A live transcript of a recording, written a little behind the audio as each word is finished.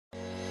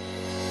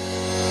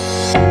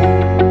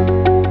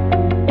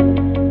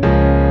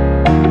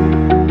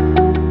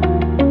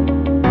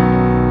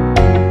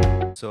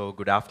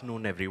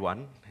afternoon,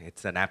 everyone.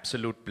 It's an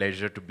absolute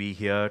pleasure to be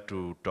here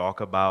to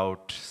talk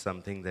about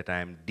something that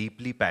I'm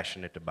deeply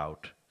passionate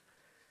about.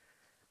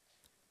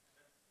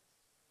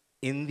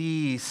 In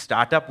the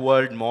startup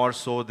world, more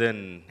so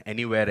than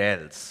anywhere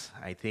else,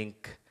 I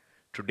think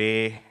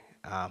today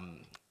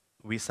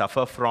we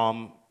suffer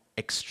from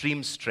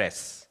extreme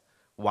stress.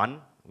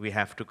 One, we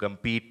have to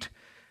compete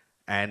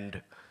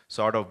and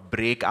sort of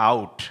break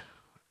out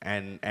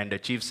and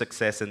achieve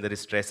success, and there is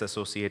stress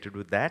associated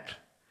with that.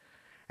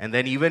 And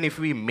then even if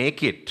we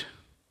make it,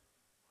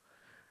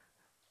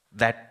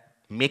 that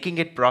making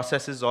it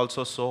process is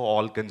also so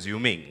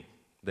all-consuming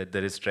that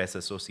there is stress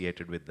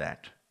associated with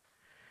that.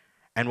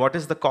 And what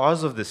is the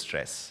cause of this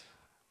stress?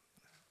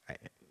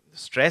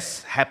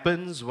 Stress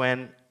happens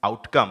when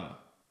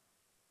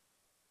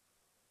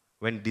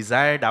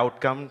desired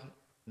outcome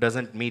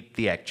doesn't meet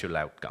the actual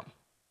outcome.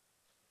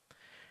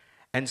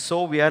 And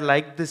so we are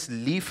like this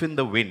leaf in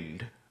the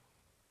wind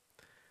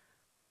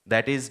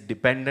that is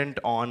dependent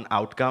on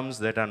outcomes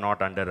that are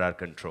not under our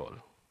control.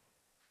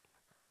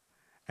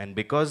 And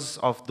because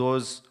of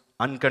those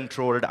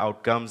uncontrolled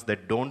outcomes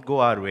that don't go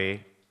our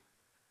way,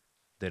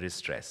 there is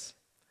stress.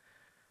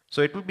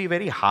 So it would be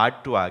very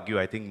hard to argue.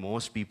 I think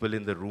most people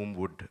in the room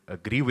would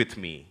agree with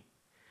me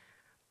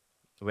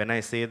when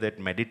I say that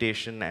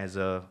meditation as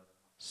a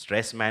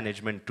stress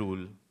management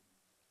tool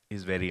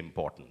is very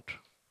important.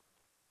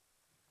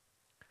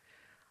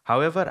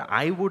 However,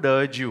 I would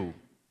urge you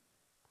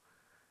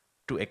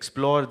to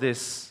explore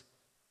this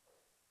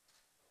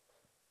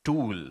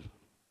tool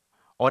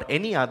or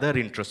any other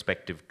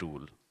introspective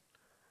tool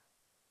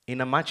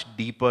in a much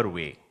deeper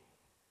way.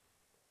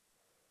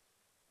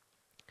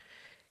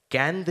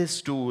 Can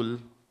this tool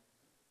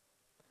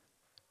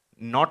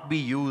not be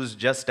used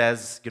just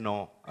as,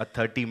 a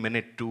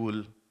 30-minute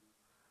tool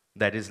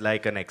that is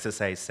like an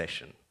exercise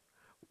session?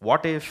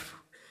 What if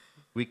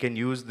we can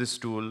use this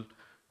tool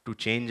to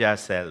change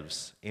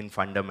ourselves in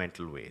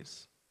fundamental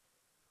ways?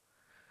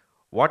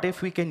 What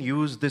if we can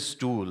use this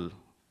tool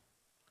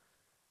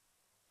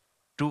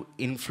to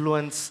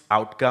influence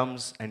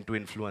outcomes and to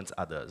influence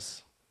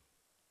others?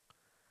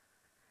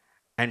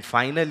 And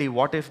finally,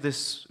 what if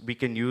we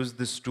can use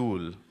this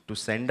tool to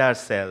send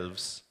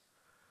ourselves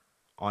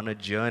on a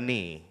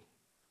journey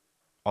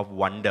of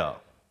wonder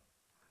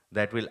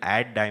that will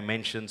add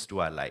dimensions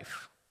to our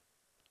life?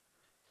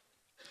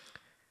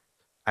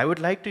 I would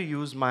like to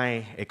use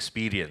my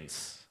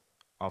experience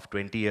of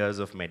 20 years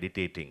of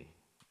meditating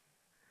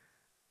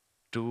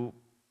to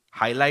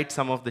highlight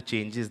some of the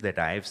changes that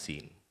I have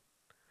seen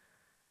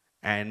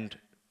and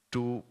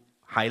to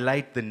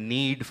highlight the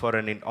need for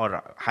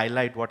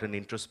highlight what an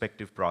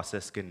introspective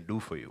process can do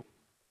for you.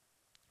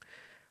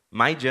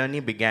 My journey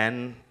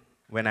began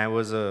when I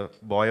was a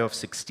boy of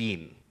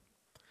 16,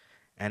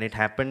 and it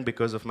happened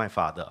because of my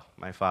father.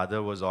 My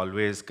father was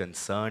always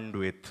concerned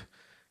with,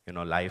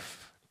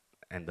 life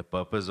and the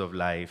purpose of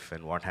life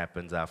and what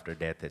happens after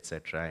death,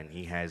 etc. And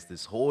he has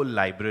this whole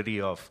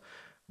library of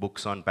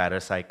books on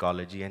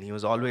parapsychology, and he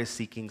was always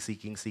seeking.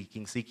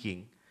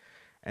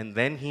 And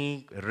then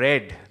he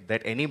read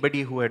that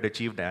anybody who had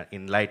achieved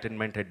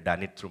enlightenment had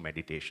done it through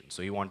meditation.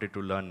 So he wanted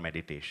to learn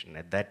meditation.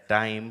 At that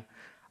time,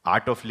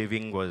 Art of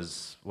Living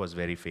was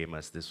very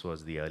famous. This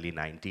was the early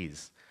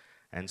 90s.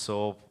 And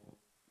so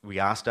we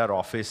asked our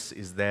office,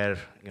 is there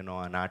an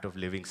Art of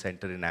Living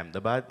center in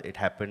Ahmedabad? It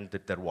happened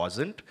that there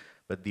wasn't,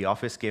 but the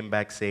office came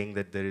back saying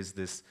that there is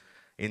this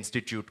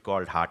institute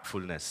called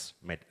Heartfulness,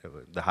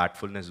 the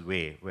Heartfulness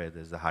Way, where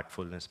there's the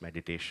Heartfulness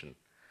meditation.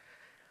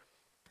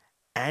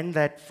 And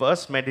that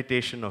first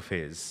meditation of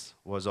his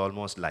was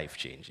almost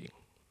life-changing.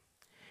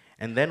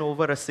 And then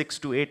over a 6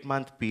 to 8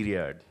 month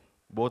period,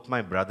 both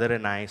my brother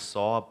and I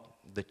saw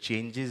the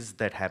changes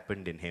that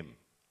happened in him.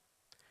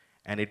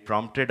 And it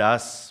prompted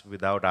us,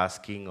 without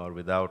asking or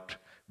without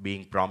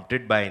being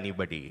prompted by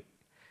anybody,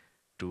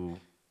 to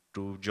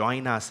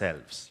join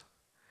ourselves.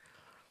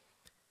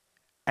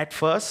 At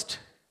first,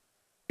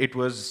 it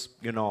was,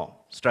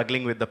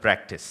 struggling with the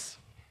practice.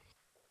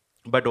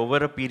 But over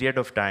a period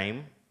of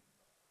time,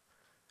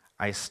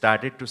 I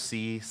started to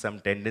see some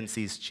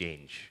tendencies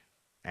change.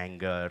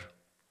 Anger,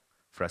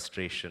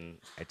 frustration,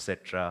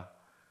 etc.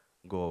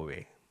 go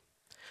away.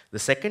 The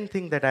second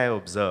thing that I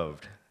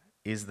observed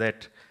is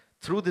that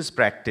through this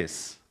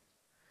practice,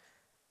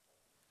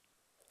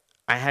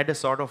 I had a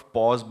sort of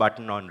pause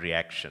button on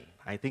reaction.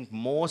 I think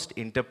most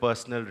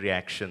interpersonal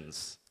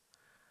reactions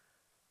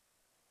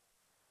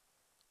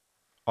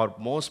or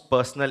most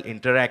interpersonal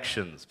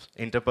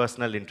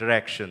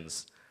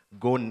interactions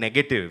go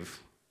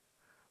negative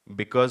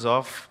because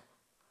of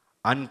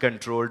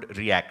uncontrolled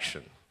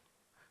reaction.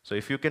 So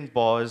if you can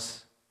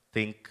pause,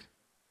 think,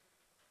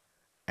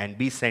 and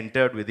be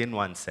centered within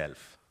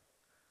oneself,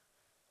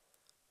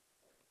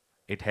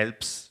 it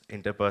helps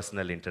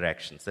interpersonal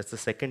interactions. That's the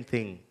second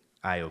thing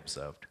I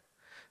observed.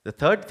 The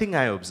third thing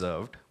I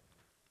observed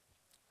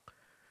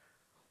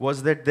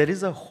was that there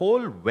is a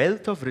whole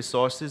wealth of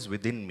resources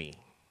within me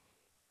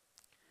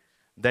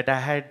that I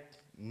had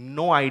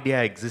no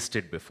idea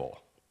existed before.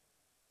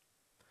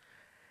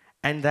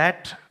 And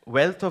that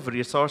wealth of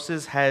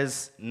resources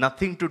has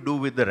nothing to do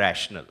with the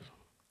rational.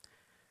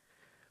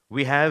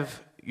 We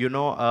have,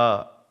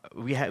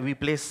 we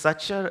place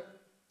such a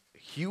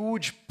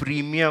huge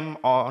premium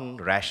on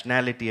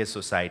rationality as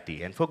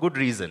society, and for good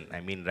reason. I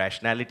mean,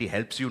 rationality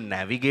helps you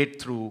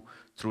navigate through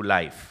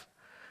life.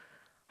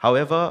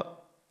 However,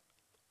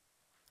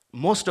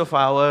 most of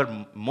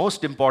our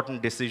most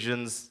important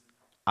decisions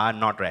are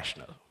not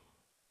rational.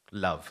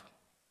 Love,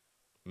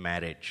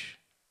 marriage,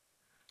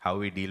 how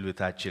we deal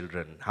with our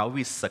children, how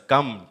we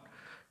succumb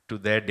to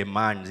their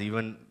demands,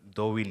 even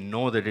though we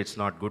know that it's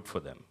not good for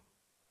them.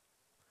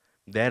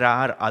 There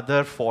are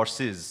other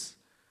forces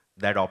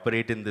that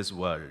operate in this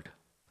world.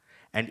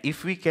 And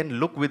if we can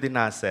look within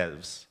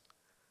ourselves,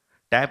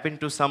 tap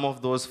into some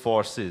of those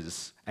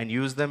forces and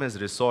use them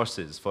as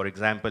resources, for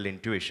example,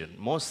 intuition.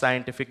 Most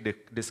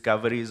scientific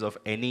discoveries of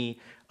any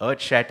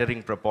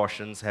earth-shattering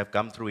proportions have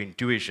come through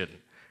intuition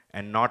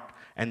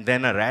and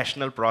then a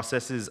rational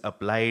process is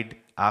applied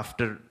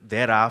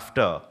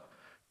thereafter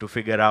to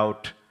figure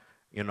out,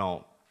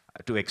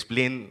 to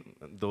explain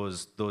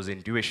those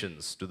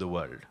intuitions to the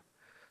world.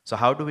 So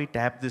how do we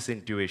tap this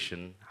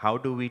intuition? How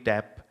do we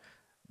tap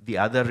the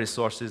other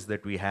resources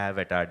that we have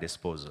at our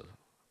disposal?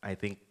 I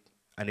think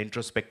an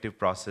introspective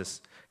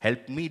process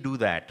helped me do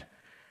that,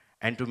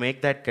 and to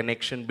make that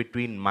connection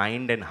between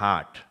mind and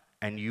heart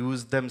and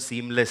use them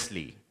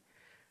seamlessly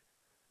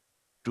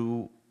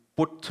to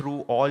put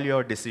through all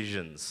your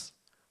decisions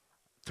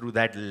through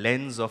that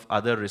lens of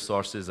other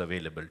resources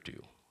available to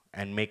you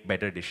and make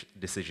better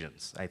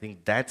decisions. I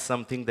think that's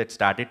something that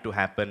started to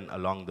happen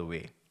along the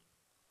way.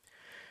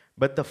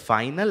 But the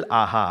final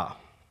aha,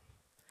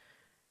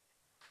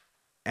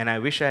 and I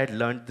wish I had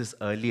learned this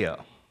earlier,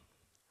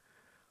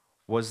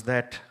 was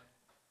that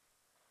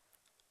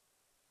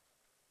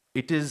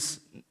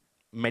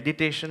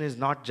meditation is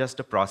not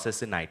just a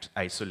process in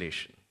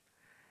isolation.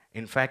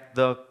 In fact,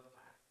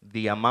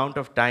 the amount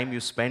of time you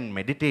spend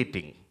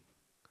meditating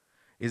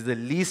is the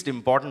least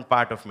important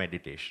part of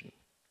meditation.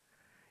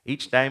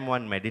 Each time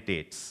one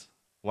meditates,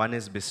 one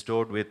is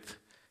bestowed with,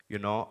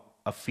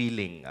 a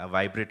feeling, a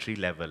vibratory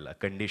level, a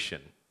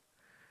condition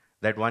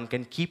that one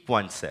can keep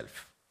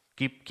oneself,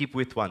 keep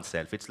with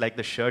oneself. It's like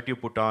the shirt you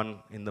put on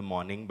in the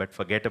morning but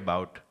forget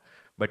about,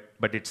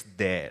 but it's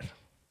there.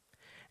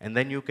 And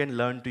then you can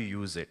learn to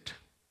use it.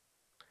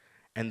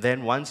 And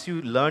then once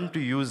you learn to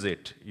use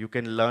it, you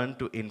can learn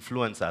to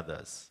influence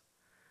others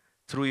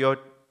through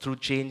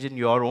change in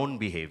your own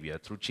behavior,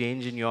 through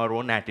change in your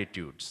own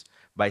attitudes,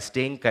 by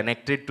staying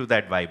connected to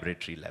that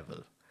vibratory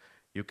level.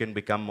 You can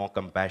become more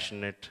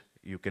compassionate,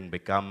 you can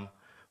become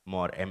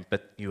more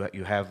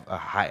you have a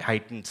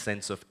heightened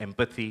sense of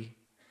empathy.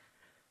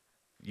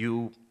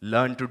 You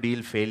learn to deal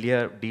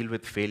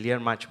with failure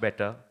much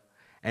better.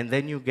 And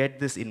then you get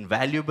this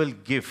invaluable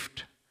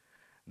gift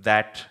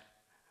that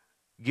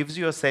gives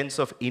you a sense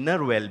of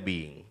inner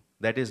well-being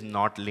that is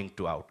not linked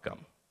to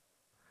outcome.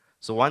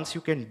 So once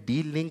you can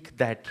de-link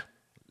that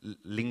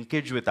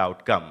linkage with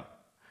outcome,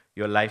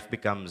 your life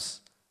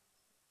becomes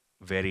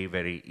very,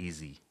 very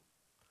easy.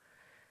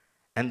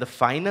 And the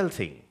final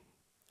thing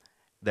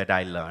that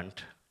I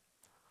learned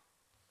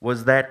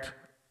was that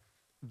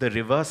the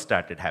reverse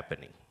started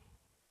happening.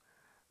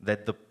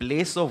 That the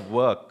place of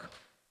work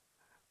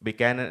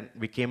became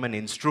an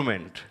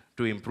instrument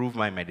to improve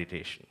my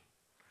meditation,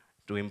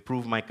 to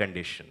improve my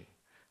condition.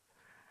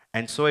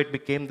 And so it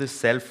became this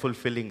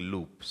self-fulfilling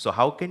loop. So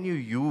how can you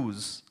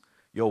use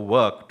your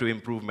work to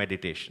improve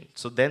meditation?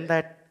 So then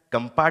that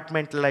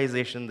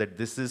compartmentalization that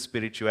this is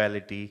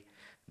spirituality,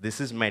 this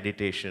is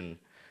meditation,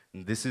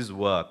 this is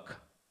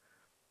work,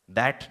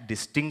 that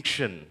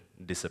distinction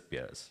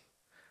disappears.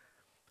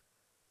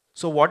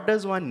 So what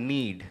does one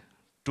need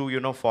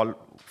to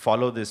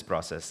follow this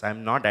process?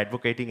 I'm not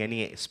advocating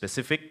any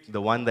specific.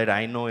 The one that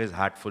I know is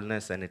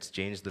heartfulness, and it's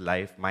changed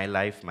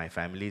my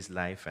family's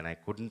life, and I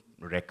couldn't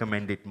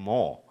recommend it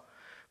more.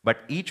 But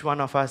each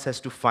one of us has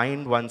to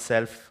find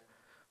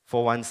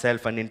for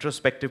oneself an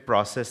introspective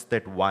process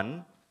that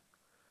one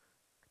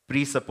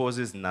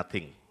presupposes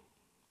nothing.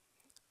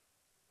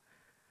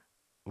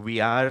 We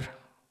are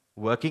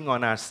working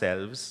on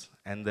ourselves,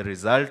 and the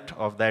result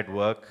of that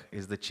work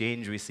is the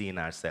change we see in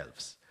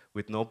ourselves,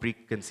 with no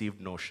preconceived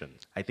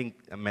notions. I think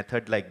a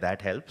method like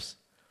that helps.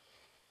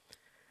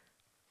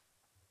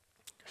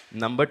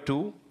 Number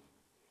two,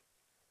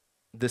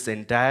 this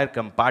entire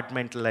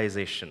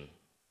compartmentalization,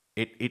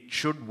 it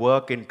should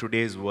work in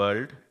today's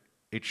world.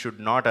 It should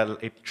not,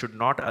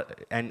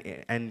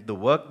 and the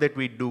work that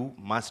we do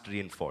must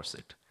reinforce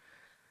it.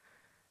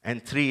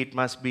 And three, it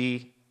must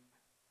be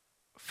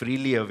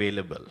freely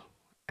available,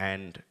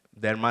 and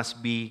there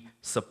must be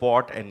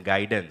support and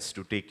guidance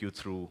to take you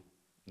through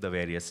the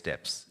various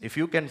steps. If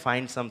you can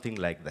find something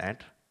like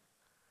that,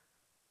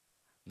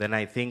 then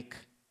I think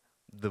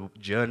the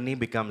journey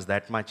becomes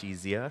that much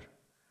easier.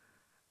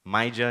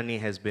 My journey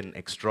has been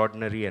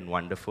extraordinary and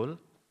wonderful,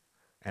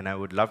 and I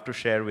would love to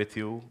share with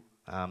you.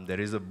 There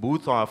is a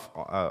booth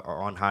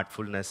on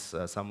heartfulness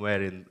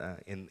somewhere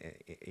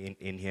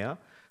in here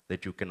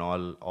that you can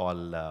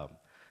all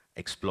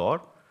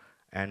explore.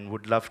 and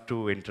would love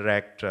to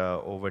interact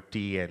over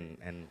tea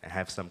and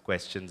have some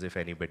questions if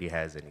anybody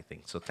has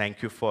anything. So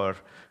thank you for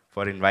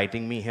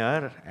inviting me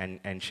here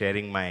and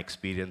sharing my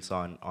experience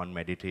on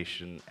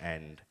meditation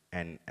and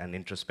an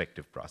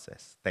introspective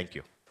process. Thank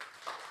you.